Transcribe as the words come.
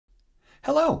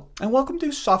Hello, and welcome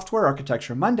to Software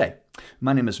Architecture Monday.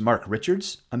 My name is Mark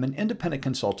Richards. I'm an independent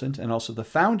consultant and also the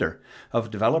founder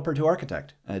of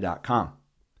developer2architect.com.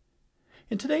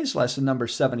 In today's lesson number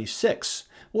 76,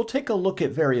 we'll take a look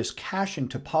at various caching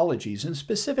topologies, and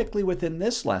specifically within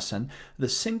this lesson, the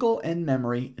single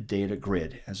in-memory data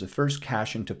grid as the first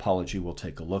caching topology we'll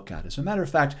take a look at. As a matter of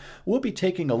fact, we'll be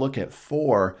taking a look at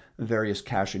 4 various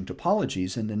caching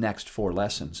topologies in the next 4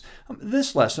 lessons.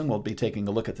 This lesson, we'll be taking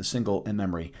a look at the single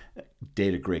in-memory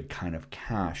data grid kind of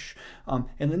cache.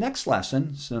 In the next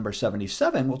lesson, number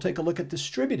 77, we'll take a look at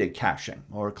distributed caching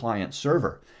or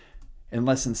client-server. In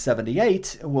lesson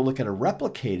 78, we'll look at a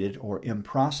replicated or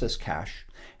in-process cache.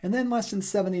 And then lesson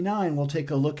 79, we'll take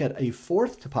a look at a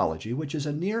 4th topology, which is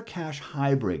a near-cache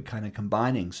hybrid, kind of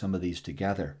combining some of these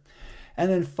together. And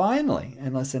then finally,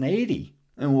 in lesson 80,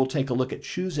 we'll take a look at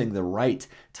choosing the right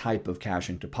type of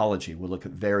caching topology. We'll look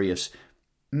at various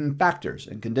factors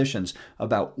and conditions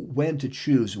about when to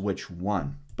choose which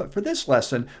one. But for this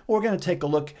lesson, we're going to take a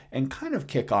look and kind of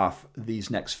kick off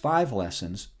these next 5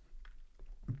 lessons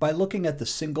by looking at the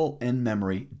single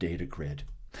in-memory data grid.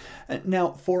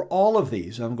 Now, for all of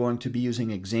these, I'm going to be using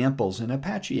examples in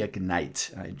Apache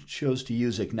Ignite. I chose to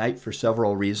use Ignite for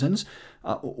several reasons.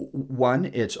 One,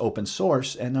 it's open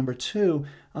source, and number 2,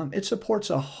 it supports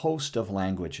a host of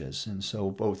languages, and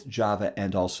so both Java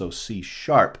and also C#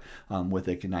 with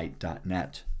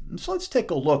Ignite.net. So let's take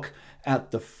a look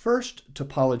at the first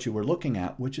topology we're looking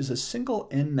at, which is a single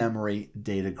in-memory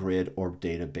data grid or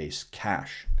database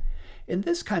cache. In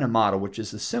this kind of model, which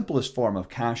is the simplest form of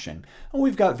caching,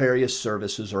 we've got various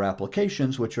services or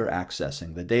applications which are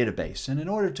accessing the database. And in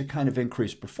order to kind of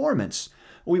increase performance,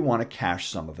 we want to cache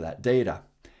some of that data.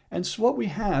 And so what we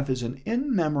have is an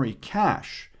in-memory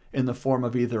cache in the form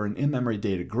of either an in-memory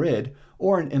data grid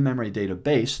or an in-memory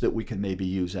database that we can maybe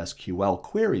use SQL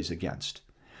queries against,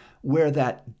 where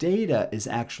that data is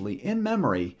actually in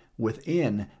memory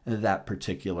within that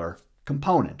particular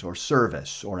component or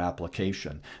service or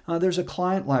application. There's a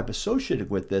client lib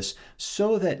associated with this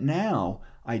so that now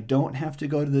I don't have to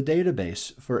go to the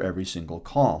database for every single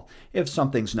call. If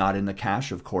something's not in the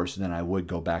cache, of course, then I would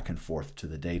go back and forth to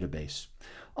the database.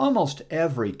 Almost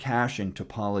every caching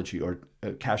topology or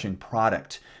caching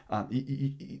product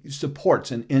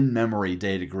supports an in-memory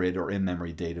data grid or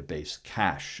in-memory database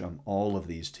cache. All of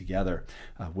these together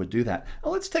would do that.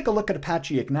 Now, let's take a look at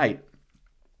Apache Ignite,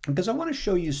 because I want to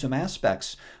show you some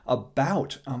aspects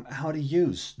about how to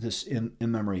use this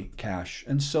in-memory cache.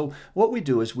 And so what we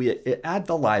do is we add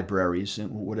the libraries,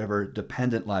 and whatever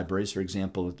dependent libraries. For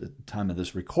example, at the time of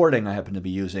this recording, I happen to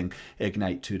be using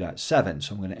Ignite 2.7,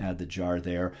 so I'm going to add the jar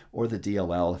there, or the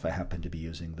DLL if I happen to be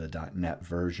using the .NET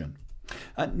version.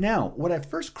 Now, what I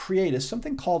first create is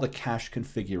something called a cache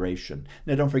configuration.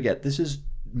 Now, don't forget, this is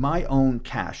my own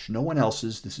cache, no one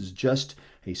else's. This is just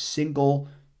a single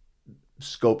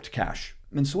scoped cache.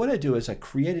 And so what I do is I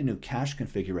create a new cache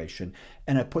configuration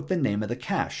and I put the name of the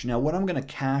cache. Now what I'm going to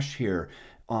cache here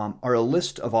are a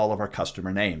list of all of our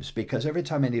customer names, because every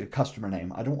time I need a customer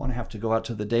name, I don't want to have to go out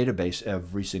to the database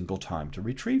every single time to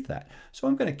retrieve that. So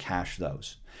I'm going to cache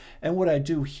those. And what I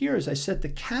do here is I set the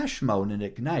cache mode in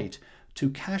Ignite to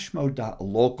cache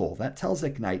mode.local. That tells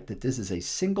Ignite that this is a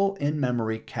single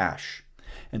in-memory cache.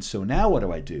 And so now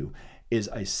what do? Is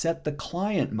I set the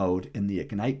client mode in the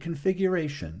Ignite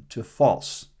configuration to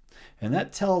false. And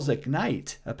that tells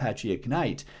Ignite, Apache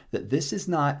Ignite, that this is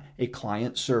not a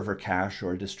client-server cache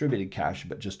or a distributed cache,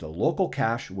 but just a local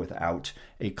cache without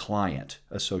a client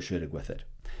associated with it.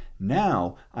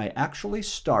 Now, I actually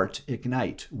start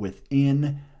Ignite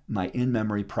within my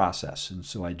in-memory process. And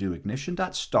so I do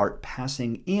ignition.start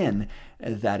passing in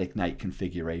that Ignite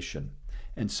configuration.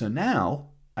 And so now,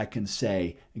 I can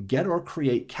say get or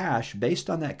create cache based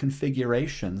on that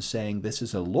configuration, saying this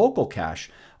is a local cache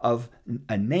of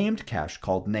a named cache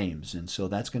called names. And so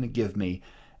that's going to give me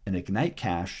an Ignite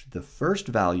cache. The first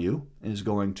value is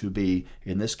going to be,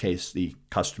 in this case, the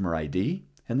customer ID.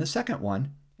 And the second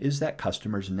one is that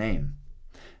customer's name.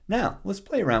 Now, let's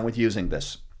play around with using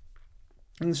this.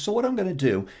 And so what I'm going to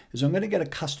do is I'm going to get a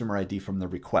customer ID from the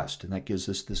request, and that gives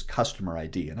us this customer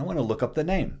ID. And I want to look up the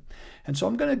name. And so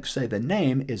I'm going to say the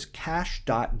name is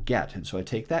cache.get. And so I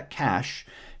take that cache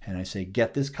and I say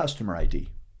get this customer ID.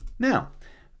 Now,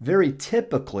 very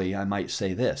typically I might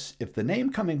say this. If the name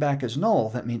coming back is null,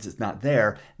 that means it's not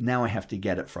there. Now I have to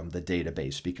get it from the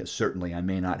database, because certainly I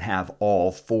may not have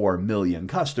all 4 million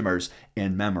customers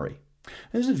in memory.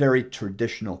 This is a very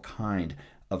traditional kind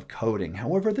of coding.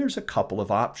 However, there's a couple of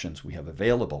options we have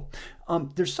available.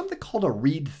 There's something called a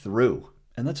read-through.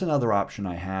 And that's another option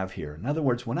I have here. In other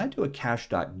words, when I do a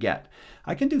cache.get,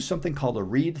 I can do something called a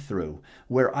read-through,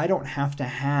 where I don't have to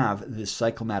have this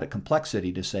cyclomatic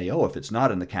complexity to say, oh, if it's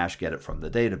not in the cache, get it from the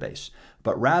database.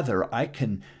 But rather, I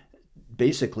can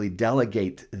basically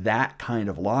delegate that kind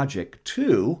of logic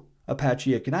to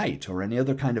Apache Ignite or any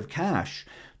other kind of cache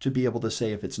to be able to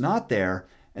say if it's not there,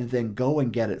 and then go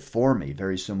and get it for me.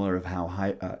 Very similar of how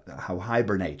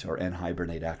Hibernate or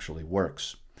nhibernate actually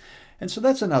works. And so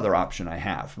that's another option I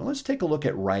have. Now let's take a look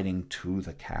at writing to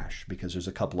the cache, because there's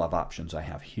a couple of options I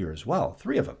have here as well,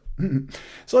 3 of them.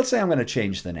 So let's say I'm going to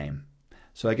change the name.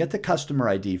 So I get the customer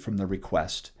ID from the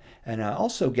request, and I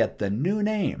also get the new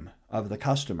name of the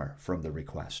customer from the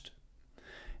request.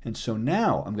 And so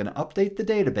now I'm going to update the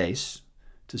database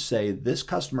to say this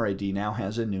customer ID now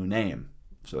has a new name.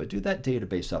 So I do that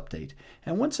database update.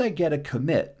 And once I get a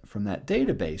commit from that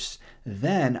database,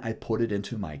 then I put it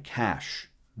into my cache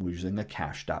using a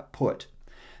cache.put.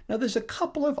 Now there's a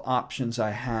couple of options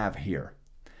I have here.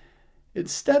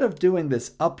 Instead of doing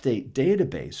this update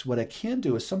database, what I can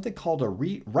do is something called a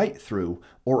write through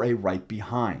or a write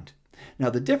behind.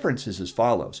 Now the difference is as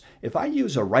follows. If I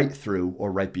use a write through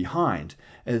or write behind,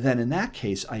 then in that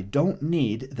case I don't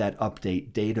need that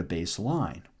update database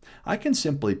line. I can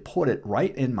simply put it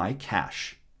right in my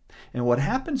cache. And what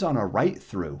happens on a write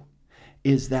through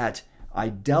is that I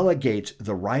delegate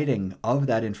the writing of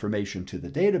that information to the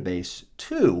database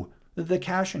to the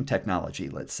caching technology.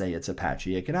 Let's say it's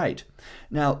Apache Ignite.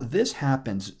 Now, this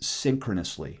happens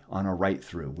synchronously on a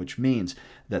write-through, which means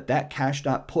that that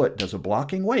cache.put does a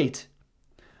blocking wait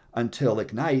until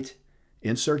Ignite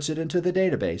inserts it into the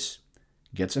database,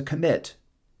 gets a commit,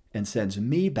 and sends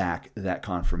me back that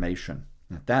confirmation.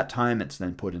 At that time, it's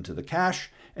then put into the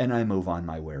cache, and I move on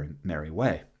my merry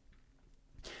way.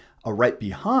 A write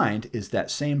behind is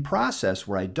that same process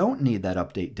where I don't need that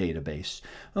update database,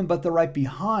 but the write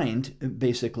behind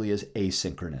basically is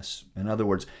asynchronous. In other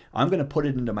words, I'm going to put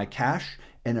it into my cache,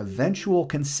 and eventual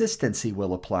consistency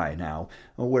will apply now,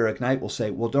 where Ignite will say,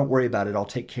 well, don't worry about it, I'll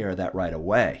take care of that right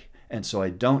away. And so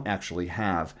I don't actually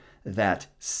have that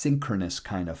synchronous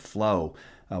kind of flow,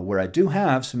 where I do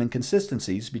have some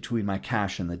inconsistencies between my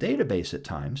cache and the database at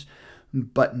times,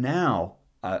 but now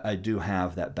I do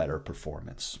have that better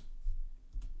performance.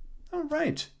 All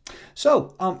right.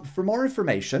 So for more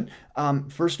information,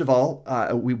 first of all,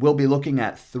 we will be looking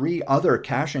at 3 other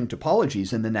caching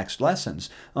topologies in the next lessons,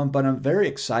 but I'm very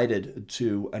excited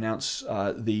to announce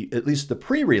at least the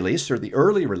pre-release or the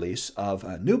early release of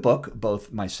a new book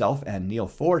both myself and Neil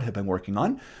Ford have been working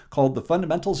on called The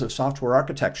Fundamentals of Software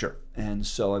Architecture. And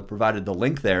so I've provided the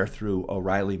link there through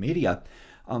O'Reilly Media.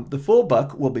 The full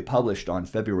book will be published on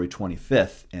February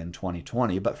 25th in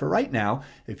 2020, but for right now,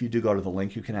 if you do go to the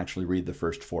link, you can actually read the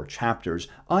first 4 chapters,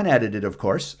 unedited, of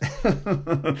course.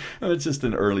 It's just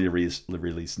an early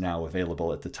release now,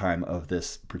 available at the time of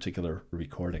this particular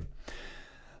recording.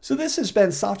 So this has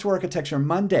been Software Architecture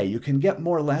Monday. You can get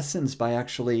more lessons by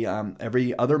actually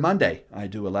every other Monday. I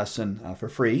do a lesson for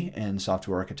free in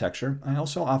software architecture. I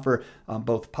also offer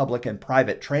both public and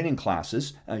private training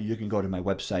classes. You can go to my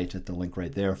website at the link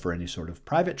right there for any sort of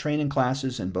private training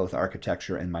classes in both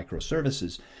architecture and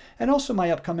microservices. And also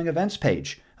my upcoming events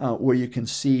page, where you can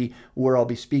see where I'll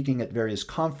be speaking at various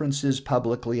conferences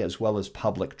publicly, as well as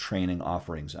public training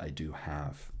offerings I do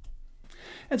have.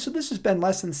 And so this has been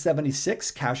Lesson 76,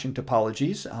 Caching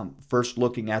Topologies, first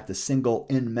looking at the single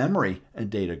in-memory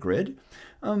data grid.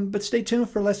 But stay tuned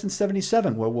for Lesson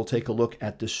 77, where we'll take a look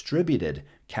at distributed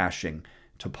caching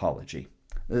topology.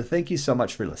 Thank you so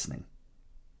much for listening.